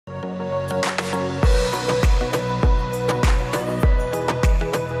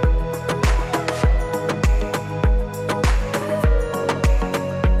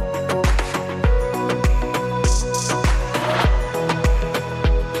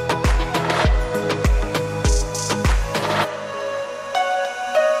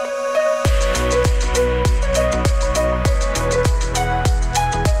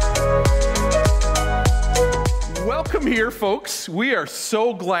we are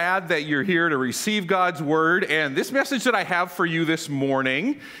so glad that you're here to receive God's word. And this message that I have for you this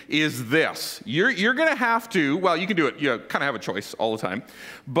morning is this. You're going to have to, well, you can do it. You kind of have a choice all the time.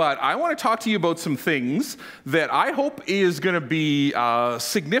 But I want to talk to you about some things that I hope is going to be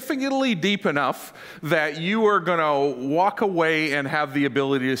significantly deep enough that you are going to walk away and have the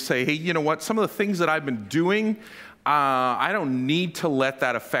ability to say, hey, you know what? Some of the things that I've been doing, I don't need to let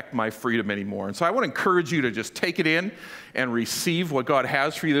that affect my freedom anymore. And so I want to encourage you to just take it in and receive what God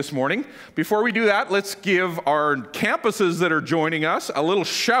has for you this morning. Before we do that, let's give our campuses that are joining us a little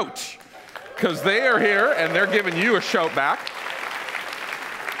shout, because they are here and they're giving you a shout back.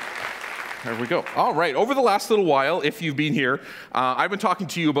 There we go. All right. Over the last little while, if you've been here, I've been talking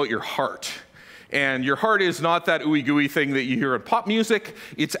to you about your heart. And your heart is not that ooey gooey thing that you hear in pop music.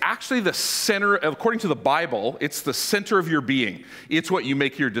 It's actually the center, according to the Bible, it's the center of your being. It's what you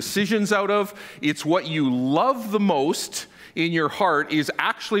make your decisions out of. It's what you love the most in your heart is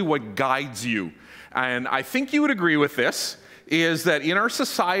actually what guides you. And I think you would agree with this, is that in our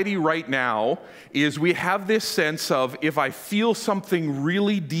society right now, is we have this sense of if I feel something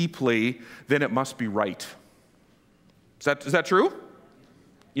really deeply, then it must be right. Is that true?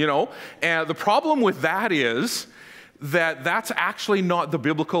 You know, and the problem with that is that that's actually not the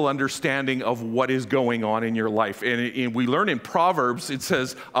biblical understanding of what is going on in your life. And we learn in Proverbs, it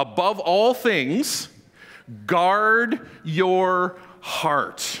says, above all things, guard your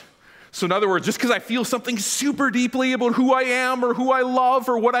heart. So in other words, just because I feel something super deeply about who I am or who I love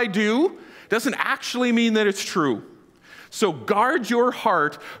or what I do, doesn't actually mean that it's true. So guard your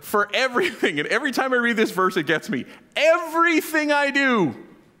heart for everything. And every time I read this verse, it gets me. Everything I do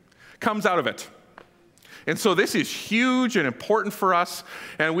comes out of it. And so this is huge and important for us.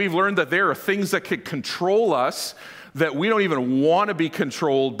 And we've learned that there are things that could control us that we don't even want to be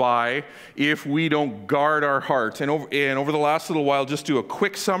controlled by if we don't guard our heart. And over the last little while, just do a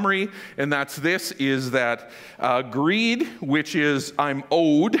quick summary. And that's this, is that greed, which is I'm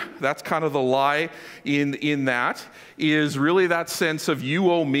owed, that's kind of the lie in that, is really that sense of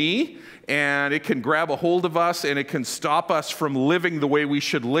you owe me. And it can grab a hold of us, and it can stop us from living the way we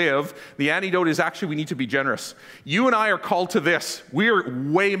should live. The antidote is actually we need to be generous. You and I are called to this. We are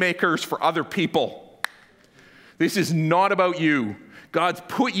way makers for other people. This is not about you. God's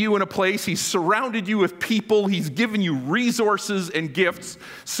put you in a place. He's surrounded you with people. He's given you resources and gifts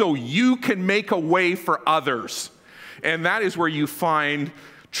so you can make a way for others. And that is where you find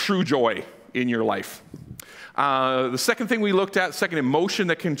true joy in your life. The second thing we looked at, second emotion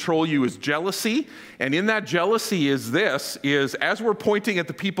that control you, is jealousy. And in that jealousy is as we're pointing at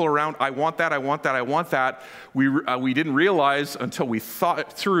the people around, I want that, I want that, I want that, we didn't realize until we thought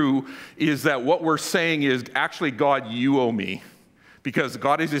it through, is that what we're saying is actually, God, you owe me. Because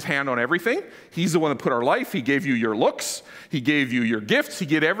God is his hand on everything. He's the one that put our life. He gave you your looks. He gave you your gifts. He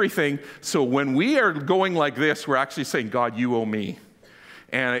did everything. So when we are going like this, we're actually saying, God, you owe me.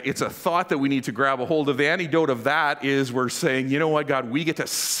 And it's a thought that we need to grab a hold of. The antidote of that is we're saying, you know what, God, we get to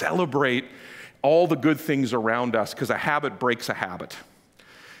celebrate all the good things around us because a habit breaks a habit.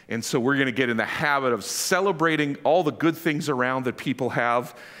 And so we're going to get in the habit of celebrating all the good things around that people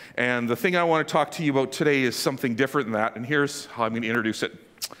have. And the thing I want to talk to you about today is something different than that. And here's how I'm going to introduce it.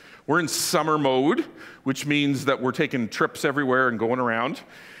 We're in summer mode, which means that we're taking trips everywhere and going around.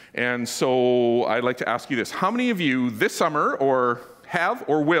 And so I'd like to ask you this. How many of you this summer or have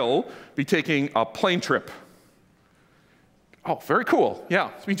or will be taking a plane trip? Oh, very cool.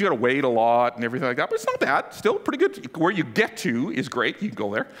 Yeah, this means you got to wait a lot and everything like that, but it's not bad. Still pretty good. Where you get to is great. You can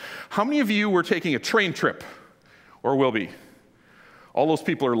go there. How many of you were taking a train trip or will be? All those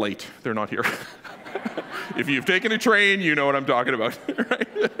people are late. They're not here. If you've taken a train, you know what I'm talking about,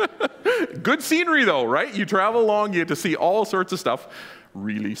 right? Good scenery though, right? You travel along, you get to see all sorts of stuff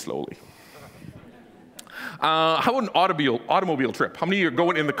really slowly. How about an automobile trip? How many of you are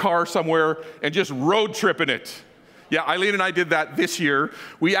going in the car somewhere and just road tripping it? Yeah, Eileen and I did that this year.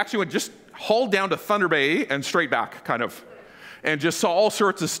 We actually went just hauled down to Thunder Bay and straight back, kind of, and just saw all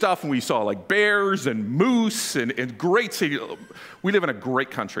sorts of stuff. And we saw like bears and moose and great city. We live in a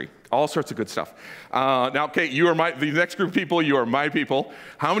great country. All sorts of good stuff. Now, okay, you are the next group of people. You are my people.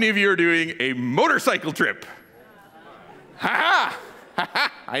 How many of you are doing a motorcycle trip? Ha-ha!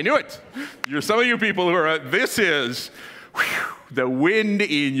 I knew it. You're some of you people who are, this is the wind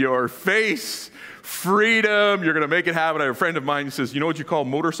in your face, freedom, you're going to make it happen. I have a friend of mine who says, you know what you call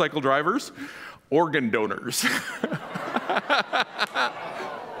motorcycle drivers? Organ donors.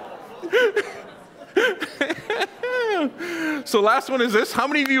 So last one is this. How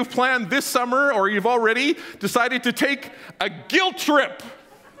many of you have planned this summer or you've already decided to take a guilt trip?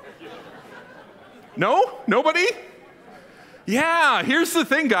 No? Nobody? Yeah, here's the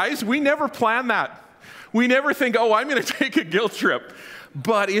thing, guys. We never plan that. We never think, oh, I'm going to take a guilt trip.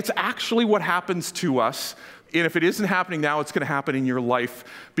 But it's actually what happens to us. And if it isn't happening now, it's going to happen in your life,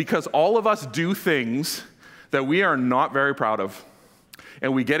 because all of us do things that we are not very proud of.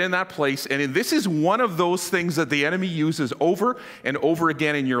 And we get in that place, and this is one of those things that the enemy uses over and over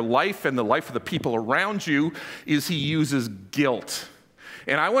again in your life and the life of the people around you, is he uses guilt.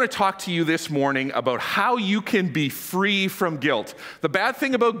 And I want to talk to you this morning about how you can be free from guilt. The bad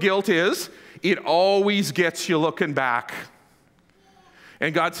thing about guilt is it always gets you looking back.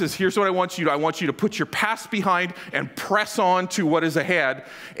 And God says, here's what I want you to do. I want you to put your past behind and press on to what is ahead.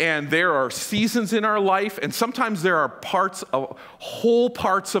 And there are seasons in our life, and sometimes there are whole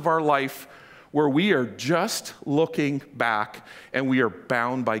parts of our life where we are just looking back and we are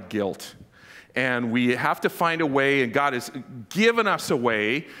bound by guilt. And we have to find a way, and God has given us a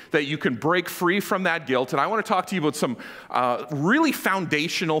way that you can break free from that guilt. And I want to talk to you about some really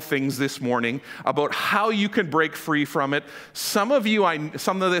foundational things this morning about how you can break free from it. Some of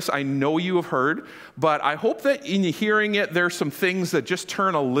this I know you have heard, but I hope that in hearing it, there's some things that just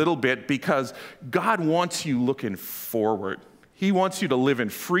turn a little bit, because God wants you looking forward. He wants you to live in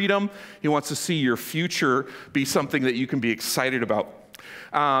freedom. He wants to see your future be something that you can be excited about.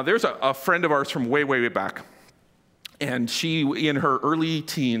 There's a friend of ours from way, way, way back, and she, in her early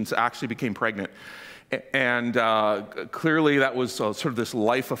teens, actually became pregnant. And clearly that was sort of this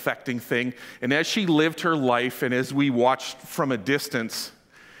life-affecting thing. And as she lived her life, and as we watched from a distance,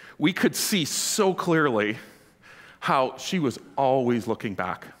 we could see so clearly how she was always looking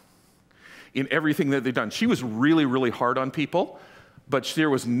back in everything that they'd done. She was really, really hard on people, but there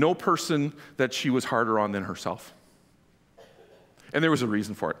was no person that she was harder on than herself. And there was a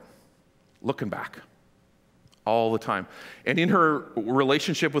reason for it. Looking back all the time. And in her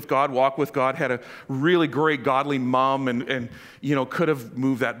relationship with God, walk with God, had a really great godly mom and could have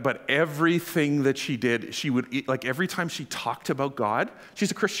moved that. But everything that she did, she would, like every time she talked about God,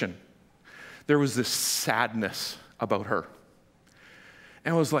 she's a Christian, there was this sadness about her.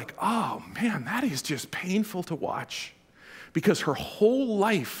 And I was like, oh man, that is just painful to watch. Because her whole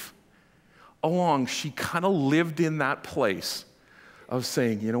life along, she kind of lived in that place of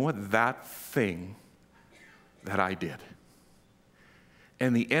saying, you know what, that thing that I did.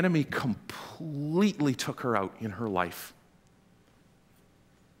 And the enemy completely took her out in her life.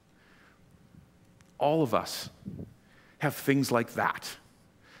 All of us have things like that.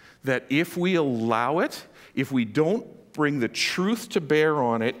 That if we allow it, if we don't bring the truth to bear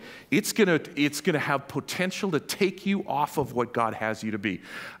on it, it's gonna have potential to take you off of what God has you to be.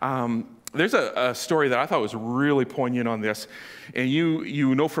 There's a story that I thought was really poignant on this. And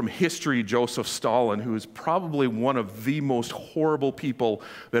you know from history Joseph Stalin, who is probably one of the most horrible people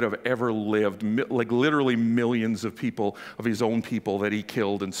that have ever lived. Like literally millions of people, of his own people, that he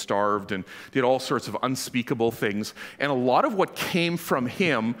killed and starved and did all sorts of unspeakable things. And a lot of what came from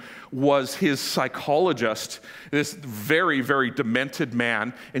him was his psychologist, this very, very demented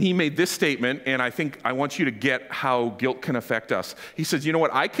man. And he made this statement, and I want you to get how guilt can affect us. He says, you know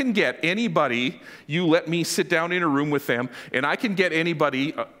what, I can get anybody, you let me sit down in a room with them, and I can get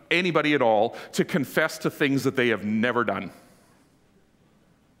anybody at all to confess to things that they have never done.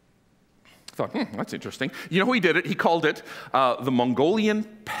 I thought, that's interesting. You know how he did it? He called it the Mongolian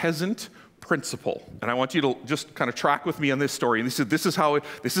peasant principle. And I want you to just kind of track with me on this story. And he said, this is how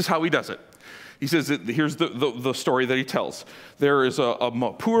he does it. He says, here's the story that he tells. There is a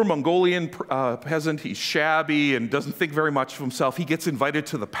poor Mongolian peasant. He's shabby and doesn't think very much of himself. He gets invited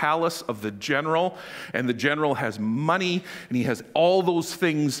to the palace of the general, and the general has money, and he has all those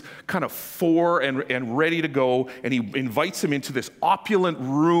things kind of and ready to go, and he invites him into this opulent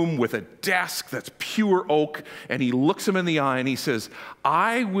room with a desk that's pure oak, and he looks him in the eye, and he says,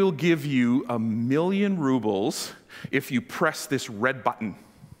 I will give you 1,000,000 rubles if you press this red button.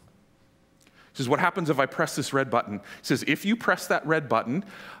 He says, what happens if I press this red button? He says, if you press that red button,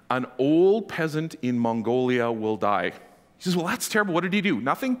 an old peasant in Mongolia will die. He says, well, that's terrible. What did he do?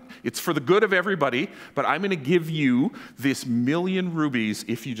 Nothing. It's for the good of everybody, but I'm going to give you this 1,000,000 rupees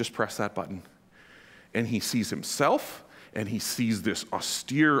if you just press that button. And he sees himself, and he sees this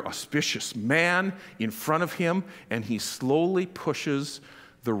austere, auspicious man in front of him, and he slowly pushes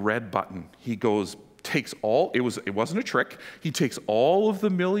the red button. He takes all, it wasn't a trick, he takes all of the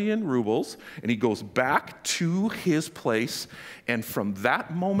 1,000,000 rubles and he goes back to his place, and from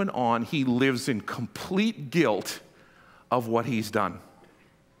that moment on he lives in complete guilt of what he's done,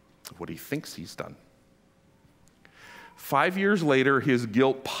 of what he thinks he's done. 5 years later, his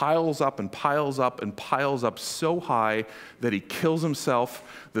guilt piles up and piles up and piles up so high that he kills himself.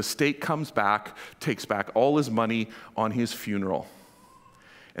 The state comes back, takes back all his money on his funeral.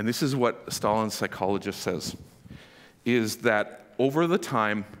 And this is what Stalin's psychologist says, is that over the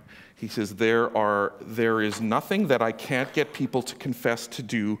time, he says, there is nothing that I can't get people to confess to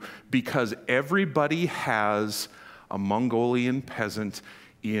do because everybody has a Mongolian peasant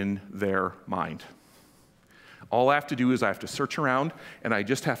in their mind. All I have to do is I have to search around and I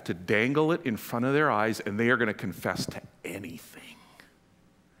just have to dangle it in front of their eyes and they are going to confess to anything.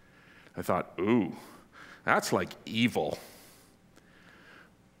 I thought, ooh, that's like evil.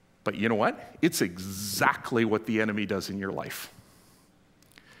 But you know what? It's exactly what the enemy does in your life.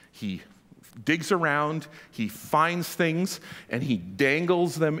 He digs around, he finds things, and he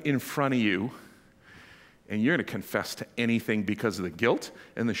dangles them in front of you, and you're going to confess to anything because of the guilt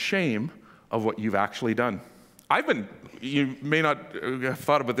and the shame of what you've actually done. You may not have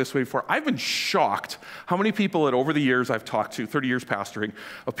thought about it this way before, I've been shocked how many people that over the years I've talked to, 30 years pastoring,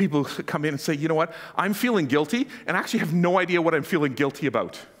 of people who come in and say, you know what, I'm feeling guilty, and actually have no idea what I'm feeling guilty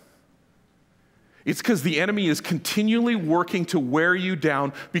about. It's because the enemy is continually working to wear you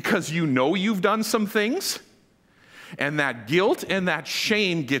down because you know you've done some things, and that guilt and that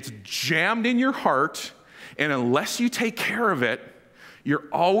shame gets jammed in your heart, and unless you take care of it, you're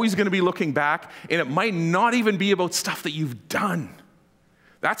always going to be looking back, and it might not even be about stuff that you've done.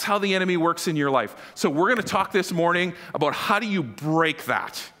 That's how the enemy works in your life. So we're going to talk this morning about how do you break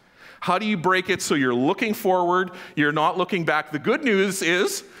that? How do you break it so you're looking forward, you're not looking back? The good news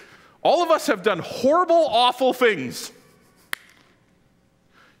is, all of us have done horrible, awful things.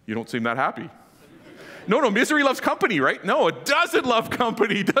 You don't seem that happy. No, misery loves company, right? No, it doesn't love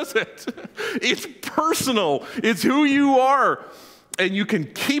company, does it? It's personal. It's who you are. And you can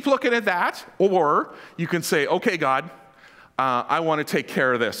keep looking at that, or you can say, okay, God, I want to take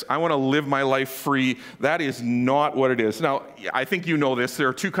care of this. I want to live my life free. That is not what it is. Now, I think you know this. There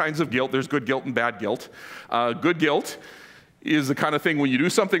are two kinds of guilt. There's good guilt and bad guilt. Good guilt is the kind of thing when you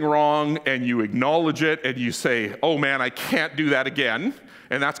do something wrong and you acknowledge it and you say, oh man, I can't do that again.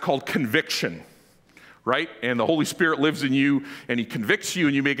 And that's called conviction, right? And the Holy Spirit lives in you and he convicts you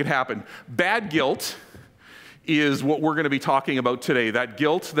and you make it happen. Bad guilt is what we're going to be talking about today. That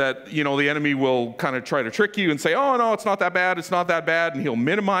guilt that, you know, the enemy will kind of try to trick you and say, oh no, it's not that bad, it's not that bad, and he'll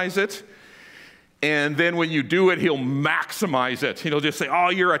minimize it. And then when you do it, he'll maximize it. He'll just say, oh,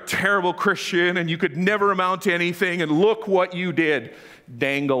 you're a terrible Christian and you could never amount to anything and look what you did.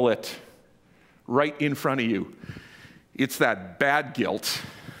 Dangle it right in front of you. It's that bad guilt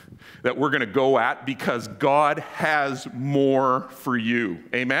that we're going to go at because God has more for you.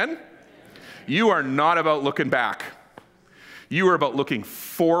 Amen? You are not about looking back. You are about looking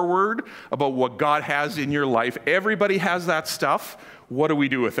forward, about what God has in your life. Everybody has that stuff. What do we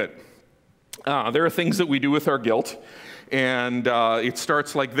do with it? There are things that we do with our guilt, and it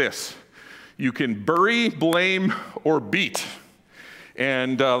starts like this. You can bury, blame, or beat.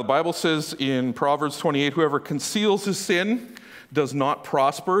 And the Bible says in Proverbs 28, whoever conceals his sin does not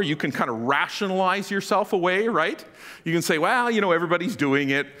prosper. You can kind of rationalize yourself away, right? You can say, well, you know, everybody's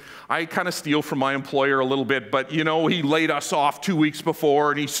doing it. I kind of steal from my employer a little bit, but, you know, he laid us off 2 weeks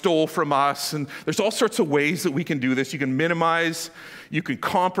before, and he stole from us. And there's all sorts of ways that we can do this. You can minimize. You can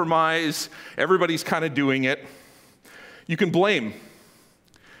compromise. Everybody's kind of doing it. You can blame.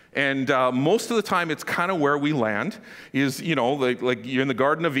 And most of the time, it's kind of where we land is, you know, like you're in the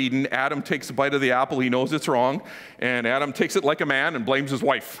Garden of Eden. Adam takes a bite of the apple. He knows it's wrong. And Adam takes it like a man and blames his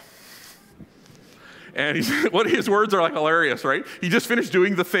wife. And his words are like hilarious, right? He just finished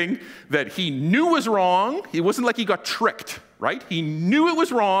doing the thing that he knew was wrong. It wasn't like he got tricked, right? He knew it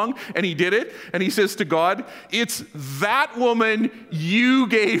was wrong, and he did it. And he says to God, it's that woman you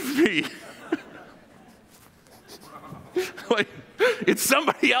gave me. Like, it's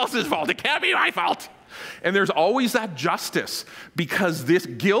somebody else's fault. It can't be my fault. And there's always that justice because this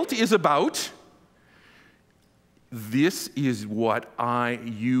guilt is about, this is what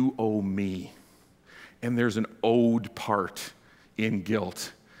you owe me. And there's an owed part in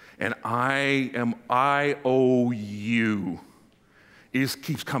guilt. And I owe you. It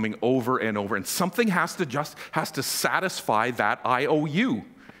keeps coming over and over. And something has to satisfy that I owe you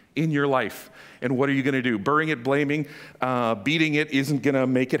in your life. And what are you going to do? Burying it, blaming, beating it isn't going to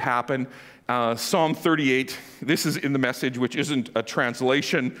make it happen. Psalm 38, this is in the Message, which isn't a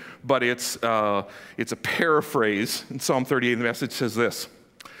translation, but it's a paraphrase. In Psalm 38, the Message says this.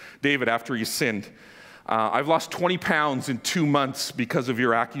 David, after he sinned, I've lost 20 pounds in 2 months because of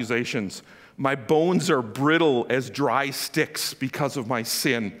your accusations. My bones are brittle as dry sticks because of my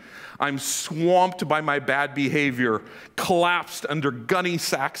sin. I'm swamped by my bad behavior, collapsed under gunny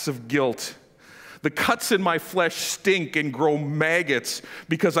sacks of guilt. The cuts in my flesh stink and grow maggots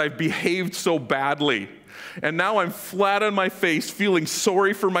because I've behaved so badly. And now I'm flat on my face, feeling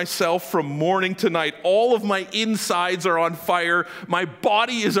sorry for myself from morning to night. All of my insides are on fire. My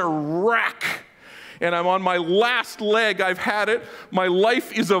body is a wreck. And I'm on my last leg. I've had it. My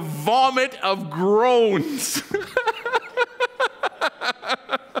life is a vomit of groans.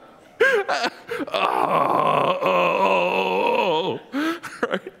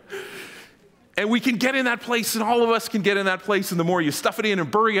 Right? And we can get in that place, and all of us can get in that place, and the more you stuff it in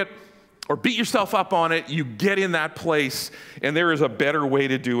and bury it, or beat yourself up on it, you get in that place, and there is a better way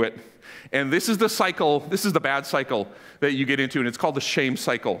to do it. And this is the cycle, this is the bad cycle that you get into, and it's called the shame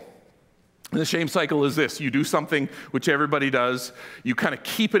cycle. And the shame cycle is this: you do something which everybody does, you kind of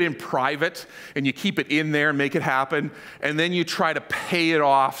keep it in private, and you keep it in there and make it happen, and then you try to pay it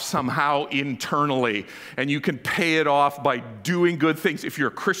off somehow internally. And you can pay it off by doing good things. If you're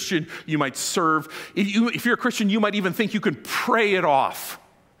a Christian, you might serve. If you're a Christian, you might even think you can pray it off.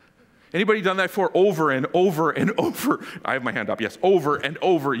 Anybody done that for over and over and over? I have my hand up, yes. Over and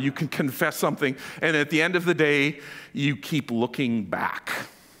over, you can confess something, and at the end of the day, you keep looking back.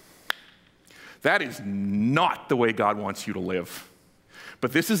 That is not the way God wants you to live.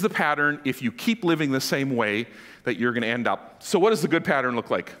 But this is the pattern, if you keep living the same way, that you're going to end up. So what does the good pattern look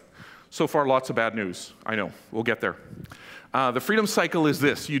like? So far, lots of bad news. I know, we'll get there. The freedom cycle is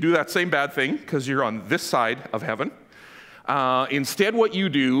this: you do that same bad thing because you're on this side of heaven. Instead, what you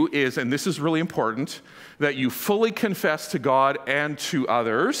do is, and this is really important, that you fully confess to God and to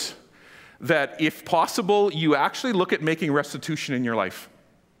others, that if possible, you actually look at making restitution in your life.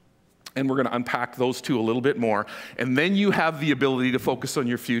 And we're going to unpack those two a little bit more. And then you have the ability to focus on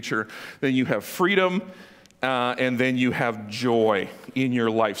your future. Then you have freedom, and then you have joy in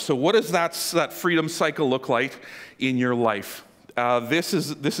your life. So what does that freedom cycle look like in your life? This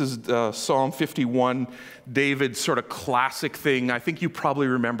is Psalm 51, David's sort of classic thing. I think you probably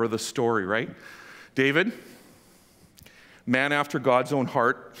remember the story, right? David, man after God's own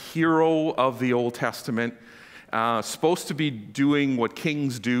heart, hero of the Old Testament, supposed to be doing what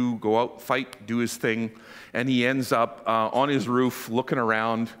kings do, go out, fight, do his thing, and he ends up on his roof looking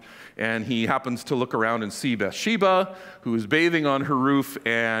around, and he happens to look around and see Bathsheba, who is bathing on her roof,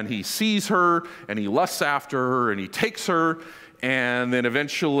 and he sees her, and he lusts after her, and he takes her, and then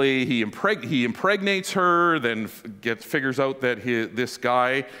eventually he impregnates her, then figures out that this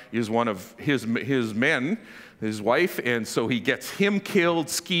guy is one of his men, his wife, and so he gets him killed,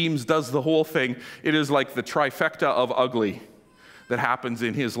 schemes, does the whole thing. It is like the trifecta of ugly that happens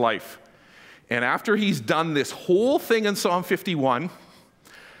in his life. And after he's done this whole thing in Psalm 51,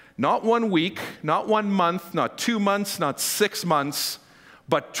 not 1 week, not 1 month, not 2 months, not 6 months,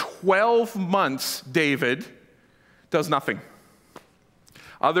 but 12 months, David does nothing.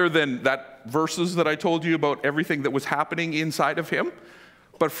 Other than that verses that I told you about everything that was happening inside of him.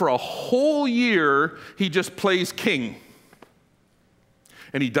 But for a whole year, he just plays king.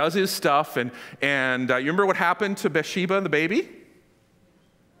 And he does his stuff. And you remember what happened to Bathsheba and the baby?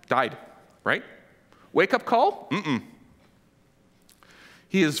 Died, right? Wake up call? Mm-mm.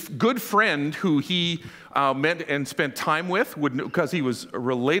 His good friend who he met and spent time with, because he was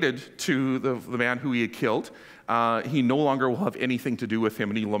related to the man who he had killed, he no longer will have anything to do with him.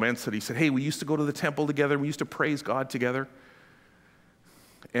 And he laments it. He said, hey, we used to go to the temple together. We used to praise God together.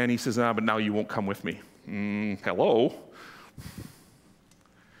 And he says, but now you won't come with me. Hello?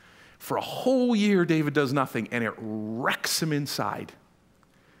 For a whole year, David does nothing, and it wrecks him inside.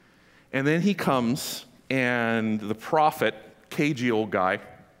 And then he comes, and the prophet, cagey old guy,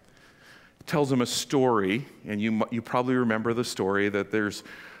 tells him a story, and you probably remember the story, that there's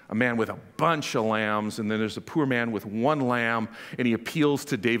a man with a bunch of lambs, and then there's a poor man with 1 lamb, and he appeals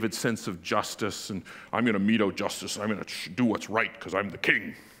to David's sense of justice, and I'm going to mete out justice, and I'm going to do what's right because I'm the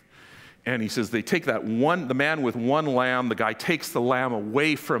king. And he says they take the man with 1 lamb, the guy takes the lamb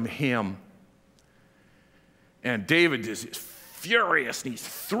away from him, and David is furious, and he's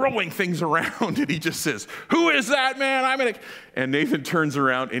throwing things around, and he just says, who is that man? And Nathan turns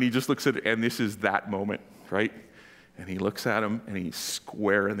around, and he just looks at it, and this is that moment, right? And he looks at him, and he's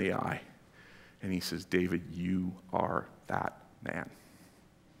square in the eye. And he says, David, you are that man.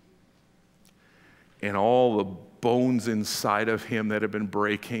 And all the bones inside of him that had been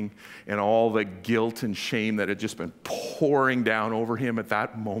breaking, and all the guilt and shame that had just been pouring down over him at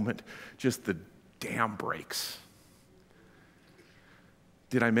that moment, just the dam breaks.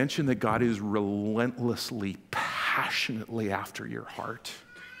 Did I mention that God is relentlessly, passionately after your heart?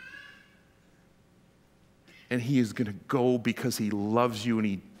 and he is going to go because he loves you and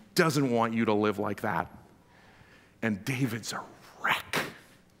he doesn't want you to live like that. And David's a wreck.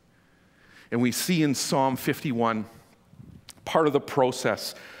 And we see in Psalm 51 part of the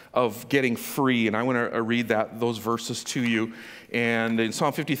process of getting free. And I want to read those verses to you. And in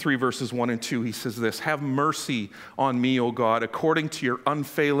Psalm 53, verses 1 and 2, he says this: "Have mercy on me, O God, according to your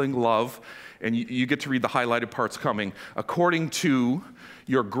unfailing love." And you get to read the highlighted parts coming. "According to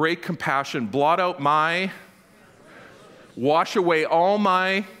your great compassion, blot out my, wash away all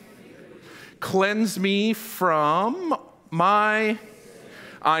my, cleanse me from my,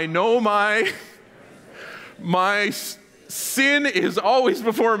 I know my sin is always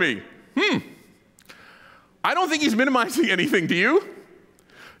before me." I don't think he's minimizing anything, do you?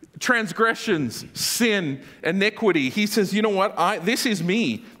 Transgressions, sin, iniquity. He says, you know what? This is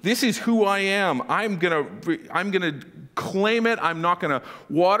me. This is who I am. I'm gonna claim it. I'm not gonna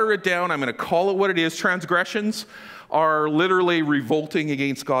water it down. I'm gonna call it what it is. Transgressions are literally revolting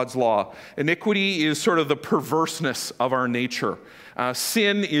against God's law. Iniquity is sort of the perverseness of our nature.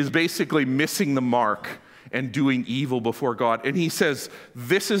 Sin is basically missing the mark and doing evil before God. And he says,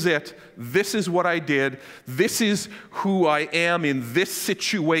 this is it. This is what I did. This is who I am in this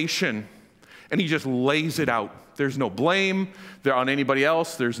situation. And he just lays it out. There's no blame there on anybody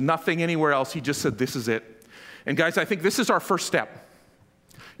else. There's nothing anywhere else. He just said, this is it. And guys, I think this is our first step.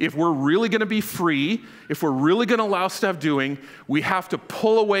 If we're really going to be free, if we're really going to allow stuff doing, we have to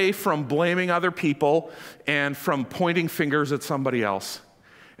pull away from blaming other people and from pointing fingers at somebody else.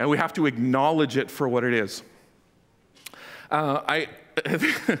 And we have to acknowledge it for what it is. This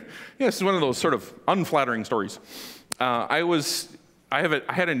is one of those sort of unflattering stories. I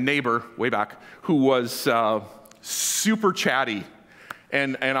had a neighbor way back who was super chatty,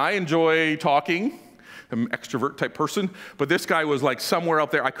 and I enjoy talking. I'm an extrovert type person, but this guy was like somewhere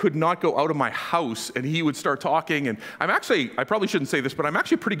out there. I could not go out of my house, and he would start talking. And I probably shouldn't say this, but I'm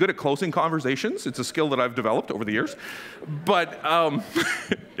actually pretty good at closing conversations. It's a skill that I've developed over the years. But,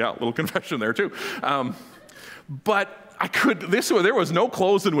 yeah, a little confession there too. But there was no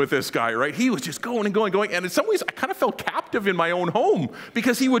closing with this guy, right? He was just going and going and going. And in some ways, I kind of felt captive in my own home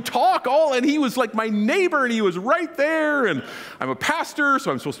because he would talk and he was like my neighbor, and he was right there. And I'm a pastor,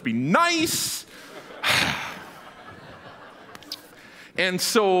 so I'm supposed to be nice. And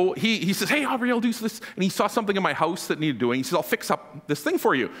so he says, "Hey, Aubrey, I'll do this." And he saw something in my house that needed doing. He says, "I'll fix up this thing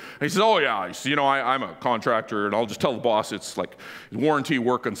for you." And he says, "Oh, yeah, he says, I'm a contractor, and I'll just tell the boss it's like warranty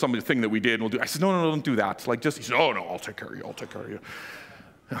work on some thing that we did, and we'll do." I said, "No, don't do that." He said, "Oh, no, I'll take care of you.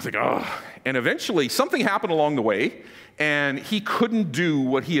 And I was like, oh. And eventually, something happened along the way, and he couldn't do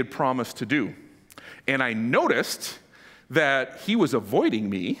what he had promised to do. And I noticed that he was avoiding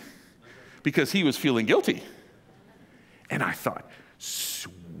me because he was feeling guilty. And I thought,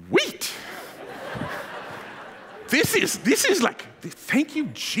 sweet. This is like, thank you,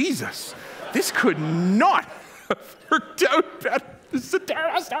 Jesus. This could not have worked out better. This is a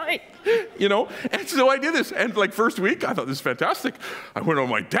terrible story, And so I did this. And first week, I thought, this is fantastic. I went on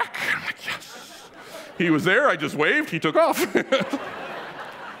my deck. I'm like, yes. He was there. I just waved. He took off.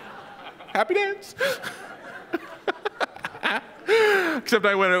 Happy dance. Except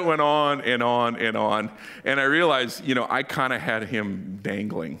I went on and on and on. And I realized, I kind of had him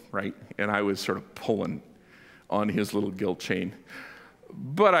dangling, right? And I was sort of pulling on his little guilt chain.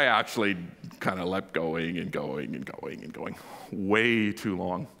 But I actually kind of let going and going and going and going way too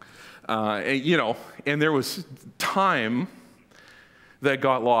long. And there was time that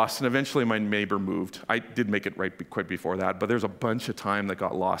got lost, and eventually my neighbor moved. I did make it right quite before that, but there's a bunch of time that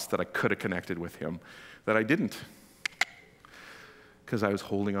got lost that I could have connected with him that I didn't, because I was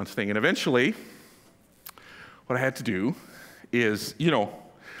holding on to things. And eventually, what I had to do is, now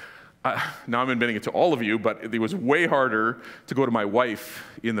I'm admitting it to all of you, but it was way harder to go to my wife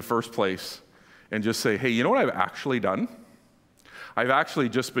in the first place and just say, hey, you know what I've actually done? I've actually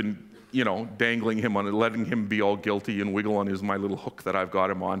just been, dangling him on and letting him be all guilty and wiggle on my little hook that I've got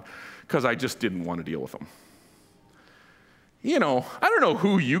him on, because I just didn't want to deal with him. I don't know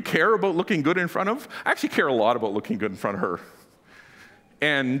who you care about looking good in front of. I actually care a lot about looking good in front of her.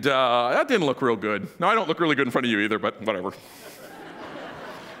 And that didn't look real good. No, I don't look really good in front of you either, but whatever.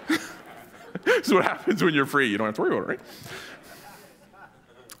 This is what happens when you're free. You don't have to worry about it, right?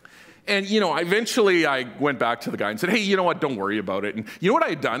 And, eventually I went back to the guy and said, hey, you know what? Don't worry about it. And you know what I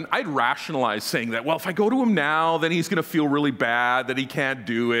had done? I'd rationalized saying that, well, if I go to him now, then he's going to feel really bad that he can't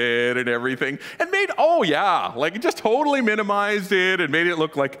do it and everything. And just totally minimized it and made it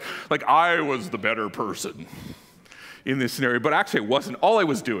look like I was the better person in this scenario. But actually it wasn't. All I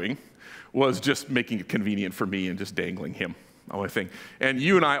was doing was just making it convenient for me and just dangling him. I think. And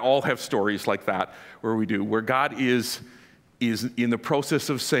you and I all have stories like that where God is in the process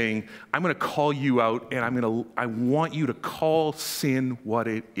of saying, I'm going to call you out, and I want you to call sin what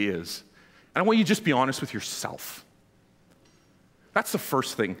it is. And I want you to just be honest with yourself. That's the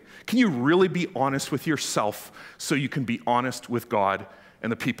first thing. Can you really be honest with yourself so you can be honest with God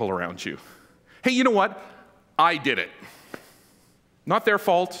and the people around you? Hey, you know what? I did it. Not their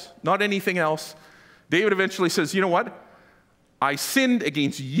fault, not anything else. David eventually says, you know what? I sinned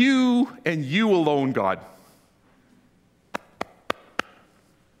against you and you alone, God.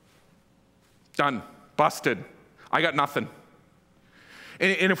 Done. Busted. I got nothing.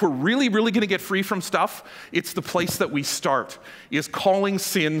 And if we're really, really going to get free from stuff, it's the place that we start, is calling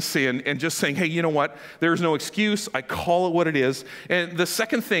sin, sin, and just saying, hey, you know what? There's no excuse. I call it what it is. And the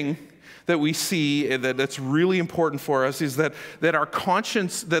second thing that we see that's really important for us is that our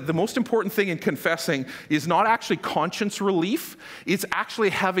conscience, that the most important thing in confessing is not actually conscience relief. It's actually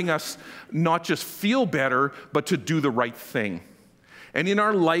having us not just feel better, but to do the right thing. And in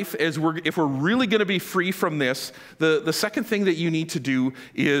our life, if we're really going to be free from this, the second thing that you need to do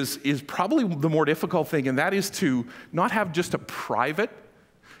is probably the more difficult thing, and that is to not have just a private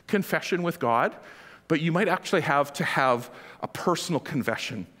confession with God, but you might actually have to have a personal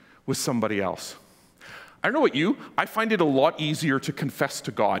confession with somebody else. I don't know about you, I find it a lot easier to confess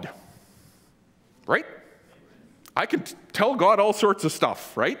to God, right? I can tell God all sorts of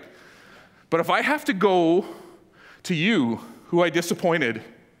stuff, right? But if I have to go to you, who I disappointed,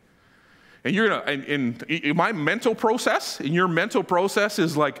 and you're gonna, in my mental process, in your mental process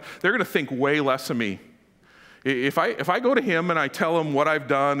is like, they're gonna think way less of me. If I go to him and I tell him what I've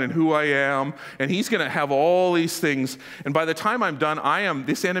done and who I am, and he's gonna have all these things, and by the time I'm done,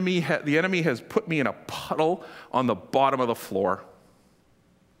 the enemy has put me in a puddle on the bottom of the floor.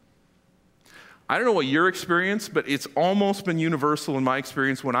 I don't know what your experience, but it's almost been universal in my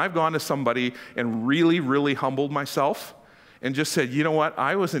experience when I've gone to somebody and really, really humbled myself, and just said, you know what,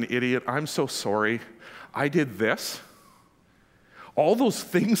 I was an idiot, I'm so sorry, I did this. All those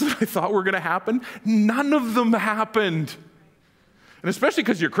things that I thought were gonna happen, none of them happened. And especially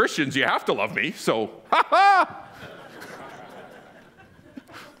because you're Christians, you have to love me, so, ha-ha!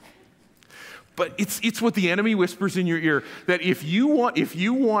 But it's what the enemy whispers in your ear, that if you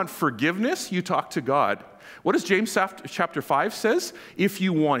want forgiveness, you talk to God. What does James chapter 5 says? If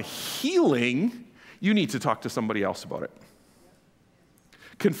you want healing, you need to talk to somebody else about it.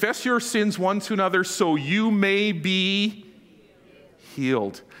 Confess your sins one to another so you may be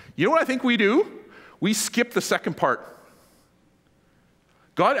healed. You know what I think we do? We skip the second part.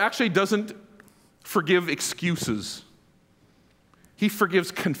 God actually doesn't forgive excuses. He forgives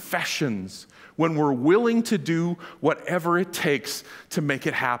confessions when we're willing to do whatever it takes to make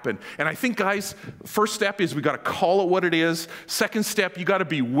it happen. And I think, guys, first step is we got to call it what it is. Second step, you got to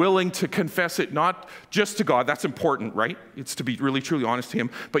be willing to confess it, not just to God. That's important, right? It's to be really, truly honest to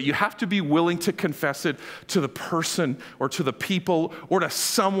him. But you have to be willing to confess it to the person or to the people or to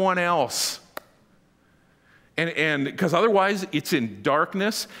someone else. And because otherwise, it's in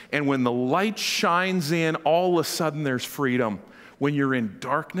darkness. And when the light shines in, all of a sudden there's freedom. When you're in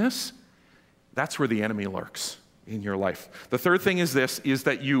darkness, that's where the enemy lurks in your life. The third thing is this, is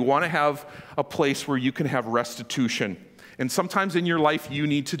that you want to have a place where you can have restitution. And sometimes in your life, you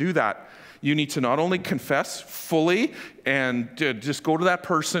need to do that. You need to not only confess fully and just go to that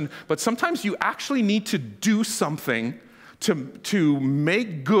person, but sometimes you actually need to do something to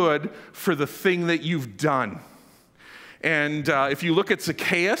make good for the thing that you've done. And if you look at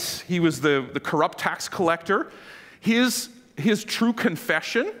Zacchaeus, he was the corrupt tax collector. His true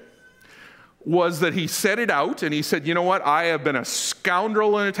confession was that he said it out, and he said, you know what, I have been a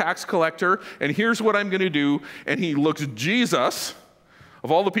scoundrel and a tax collector, and here's what I'm going to do. And he looked Jesus.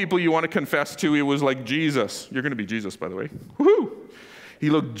 Of all the people you want to confess to, it was like Jesus. You're going to be Jesus, by the way. Woohoo! He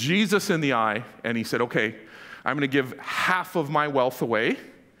looked Jesus in the eye, and he said, okay, I'm going to give half of my wealth away,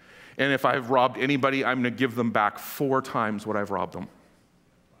 and if I've robbed anybody, I'm going to give them back 4 times what I've robbed them.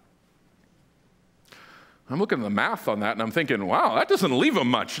 I'm looking at the math on that, and I'm thinking, wow, that doesn't leave him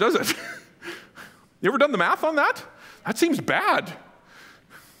much, does it? You ever done the math on that? That seems bad.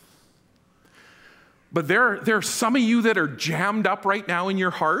 But there are some of you that are jammed up right now in your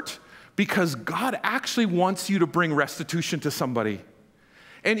heart because God actually wants you to bring restitution to somebody.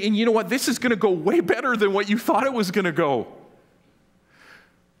 And you know what? This is going to go way better than what you thought it was going to go.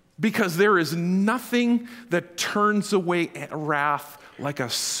 Because there is nothing that turns away wrath like a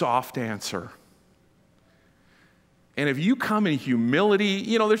soft answer. And if you come in humility,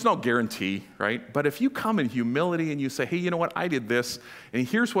 you know, there's no guarantee, right? But if you come in humility and you say, hey, you know what, I did this, and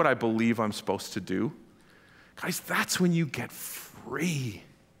here's what I believe I'm supposed to do. Guys, that's when you get free.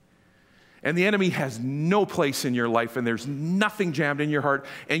 And the enemy has no place in your life, and there's nothing jammed in your heart,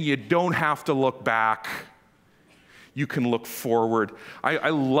 and you don't have to look back. You can look forward. I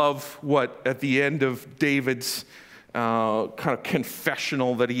love what, at the end of David's kind of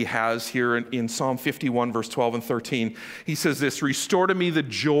confessional that he has here in Psalm 51, verse 12 and 13, he says this, "Restore to me the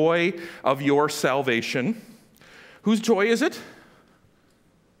joy of your salvation." Whose joy is it?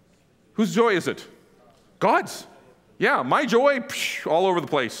 Whose joy is it? God's. Yeah, my joy, all over the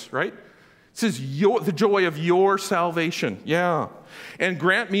place, right? It says the joy of your salvation. Yeah. "And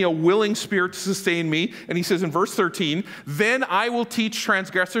grant me a willing spirit to sustain me." And he says in verse 13, "Then I will teach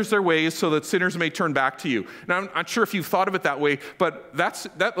transgressors their ways so that sinners may turn back to you." Now, I'm not sure if you've thought of it that way, but that's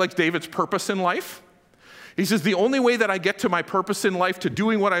like David's purpose in life. He says, the only way that I get to my purpose in life, to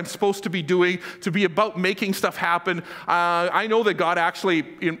doing what I'm supposed to be doing, to be about making stuff happen, I know that God actually,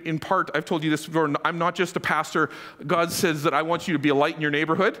 in part, I've told you this before, I'm not just a pastor. God says that I want you to be a light in your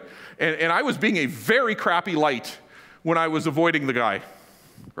neighborhood. And I was being a very crappy light when I was avoiding the guy,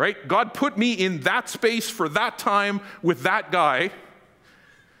 right? God put me in that space for that time with that guy,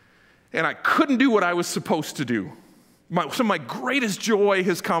 and I couldn't do what I was supposed to do. Some of my greatest joy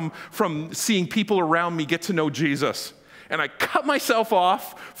has come from seeing people around me get to know Jesus. And I cut myself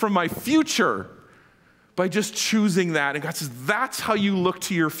off from my future by just choosing that. And God says, that's how you look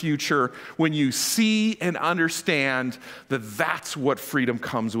to your future, when you see and understand that that's what freedom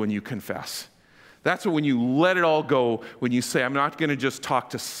comes when you confess. That's when you let it all go, when you say, I'm not going to just talk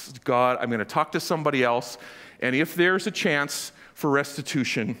to God, I'm going to talk to somebody else. And if there's a chance for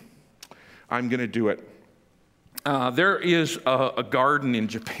restitution, I'm going to do it. There is a garden in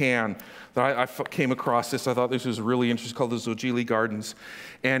Japan that I came across this. I thought this was really interesting, called the Zojili Gardens.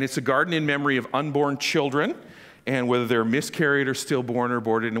 And it's a garden in memory of unborn children, and whether they're miscarried or stillborn or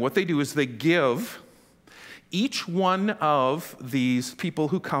aborted. And what they do is they give each one of these people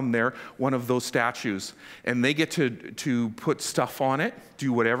who come there one of those statues. And they get to put stuff on it,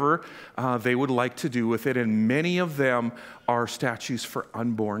 do whatever they would like to do with it. And many of them are statues for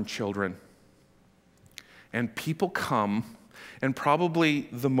unborn children. And people come, and probably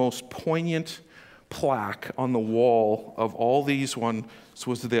the most poignant plaque on the wall of all these ones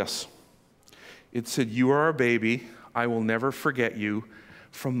was this. It said, "You are a baby. I will never forget you.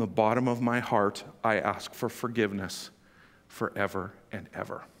 From the bottom of my heart, I ask for forgiveness forever and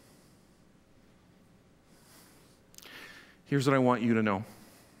ever." Here's what I want you to know.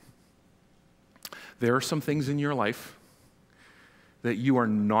 There are some things in your life that you are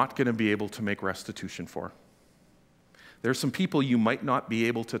not going to be able to make restitution for. There's some people you might not be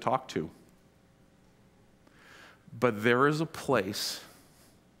able to talk to. But there is a place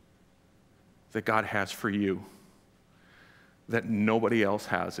that God has for you that nobody else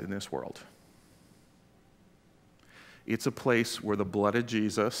has in this world. It's a place where the blood of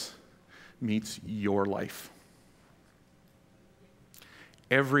Jesus meets your life.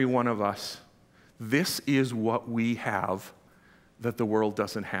 Every one of us, this is what we have that the world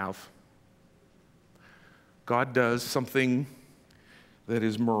doesn't have. God does something that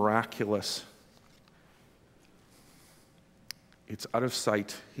is miraculous. It's out of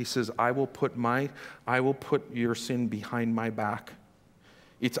sight. He says, I will put your sin behind my back.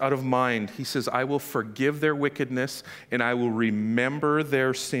 It's out of mind. He says, I will forgive their wickedness and I will remember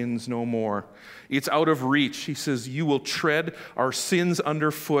their sins no more. It's out of reach. He says, you will tread our sins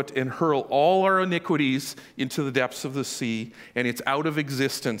underfoot and hurl all our iniquities into the depths of the sea. And it's out of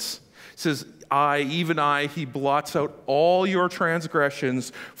existence. He says, even I, he blots out all your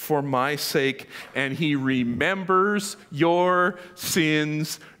transgressions for my sake, and he remembers your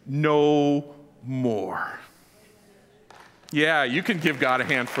sins no more. Yeah, you can give God a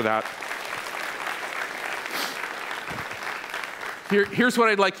hand for that. Here's what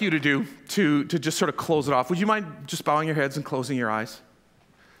I'd like you to do to just sort of close it off. Would you mind just bowing your heads and closing your eyes?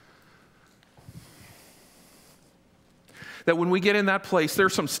 That when we get in that place, there are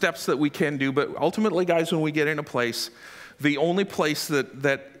some steps that we can do, but ultimately, guys, when we get in a place, the only place the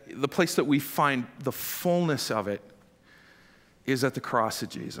place that we find the fullness of it is at the cross of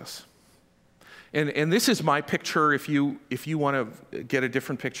Jesus. And this is my picture. If you want to get a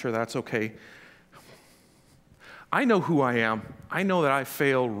different picture, that's okay. I know who I am. I know that I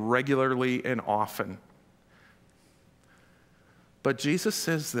fail regularly and often. But Jesus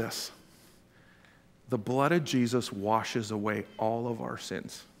says this. The blood of Jesus washes away all of our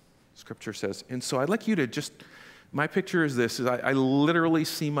sins, Scripture says. And so I'd like you to just, my picture is this, is I literally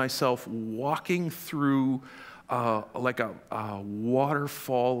see myself walking through like a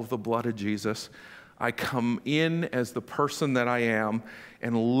waterfall of the blood of Jesus. I come in as the person that I am,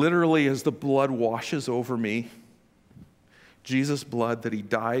 and literally as the blood washes over me, Jesus' blood, that he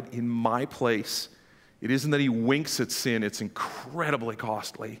died in my place. It isn't that he winks at sin, it's incredibly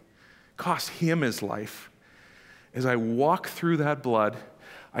costly. It cost him his life. As I walk through that blood,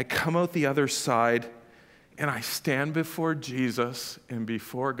 I come out the other side, and I stand before Jesus and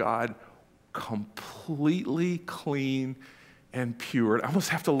before God completely clean and pure. I almost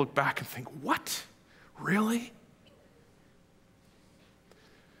have to look back and think, what? Really?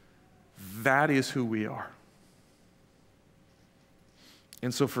 That is who we are.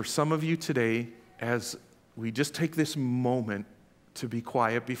 And so for some of you today, as we just take this moment to be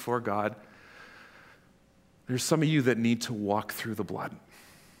quiet before God, there's some of you that need to walk through the blood.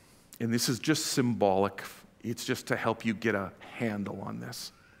 And this is just symbolic. It's just to help you get a handle on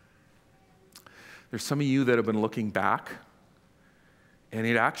this. There's some of you that have been looking back, and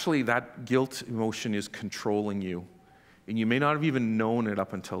that guilt emotion is controlling you. And you may not have even known it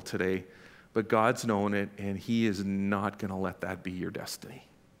up until today, but God's known it, and he is not going to let that be your destiny.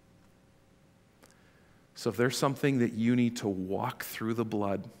 So if there's something that you need to walk through the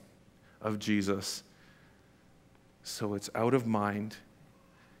blood of Jesus, so it's out of mind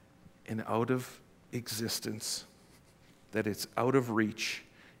and out of existence, that it's out of reach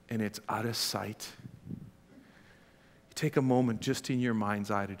and it's out of sight, take a moment just in your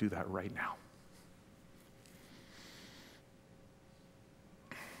mind's eye to do that right now.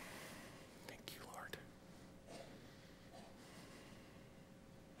 Thank you, Lord.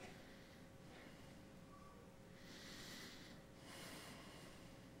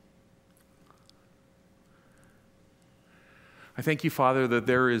 I thank you, Father, that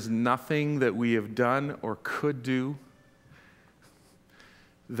there is nothing that we have done or could do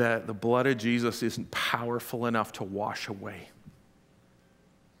that the blood of Jesus isn't powerful enough to wash away.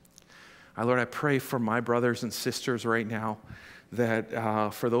 Lord, I pray for my brothers and sisters right now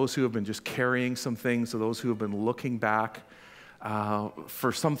that for those who have been just carrying some things, or those who have been looking back,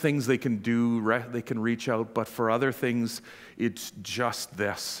 for some things they can do, they can reach out, but for other things, it's just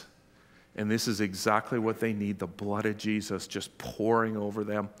this. And this is exactly what they need, the blood of Jesus just pouring over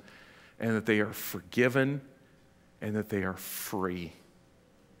them, and that they are forgiven and that they are free.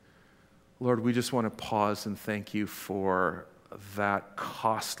 Lord, we just want to pause and thank you for that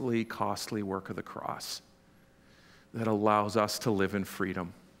costly, costly work of the cross that allows us to live in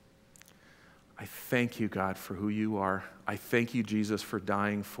freedom. I thank you, God, for who you are. I thank you, Jesus, for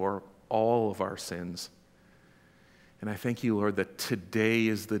dying for all of our sins. And I thank you, Lord, that today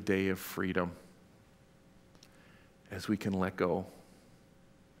is the day of freedom as we can let go,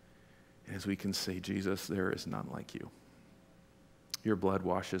 as we can say, Jesus, there is none like you. Your blood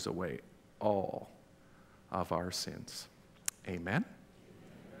washes away all of our sins. Amen?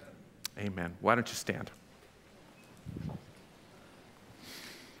 Amen. Why don't you stand? I'd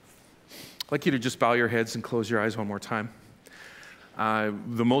like you to just bow your heads and close your eyes one more time.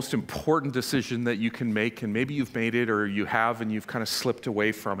 The most important decision that you can make, and maybe you've made it or you have and you've kind of slipped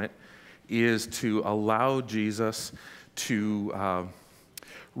away from it, is to allow Jesus to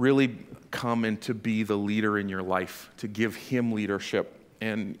really come and to be the leader in your life, to give him leadership.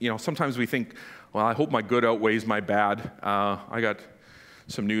 And, sometimes we think, well, I hope my good outweighs my bad. I got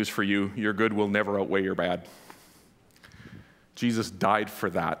some news for you. Your good will never outweigh your bad. Jesus died for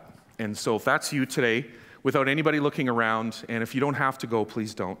that. And so if that's you today, without anybody looking around, and if you don't have to go,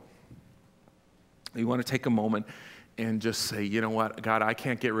 please don't. You want to take a moment and just say, you know what, God, I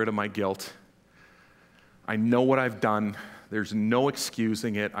can't get rid of my guilt. I know what I've done. There's no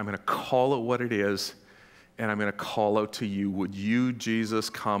excusing it. I'm going to call it what it is. And I'm going to call out to you, would you, Jesus,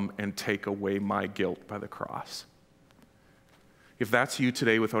 come and take away my guilt by the cross? If that's you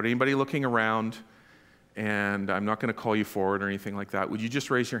today, without anybody looking around, and I'm not going to call you forward or anything like that, would you just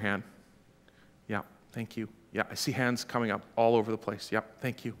raise your hand? Yeah, thank you. Yeah, I see hands coming up all over the place. Yeah,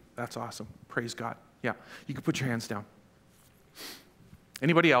 thank you. That's awesome. Praise God. Yeah, you can put your hands down.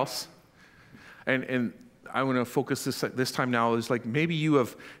 Anybody else? And I want to focus this time now is like maybe you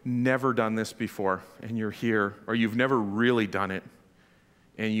have never done this before and you're here, or you've never really done it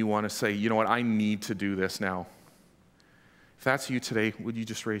and you want to say, you know what, I need to do this now. If that's you today, would you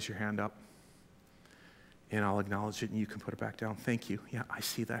just raise your hand up? And I'll acknowledge it and you can put it back down. Thank you. Yeah, I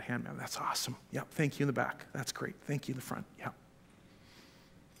see that hand, ma'am. That's awesome. Yeah, thank you in the back. That's great. Thank you in the front. Yeah.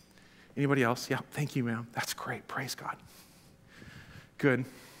 Anybody else? Yeah, thank you, ma'am. That's great. Praise God. Good.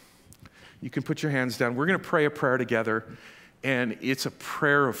 You can put your hands down. We're going to pray a prayer together, and it's a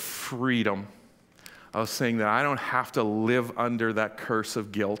prayer of freedom. I was saying that I don't have to live under that curse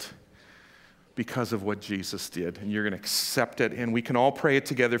of guilt, because of what Jesus did, and you're going to accept it, and we can all pray it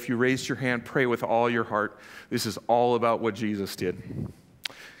together. If you raised your hand, pray with all your heart. This is all about what Jesus did.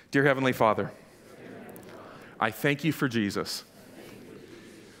 Dear Heavenly Father, I thank you for Jesus.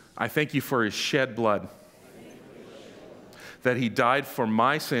 I thank you for his shed blood, that he died for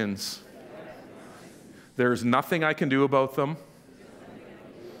my sins. There is nothing I can do about them.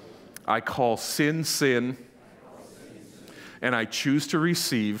 I call sin, sin, and I choose to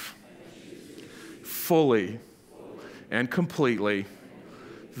receive fully and completely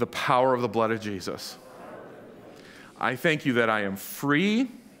the power of the blood of Jesus. I thank you that I am free,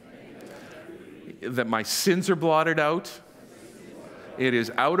 that my sins are blotted out. It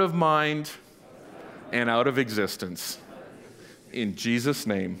is out of mind and out of existence. In Jesus'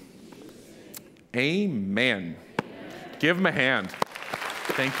 name, amen. Give him a hand.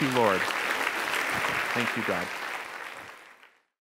 Thank you, Lord. Thank you, God.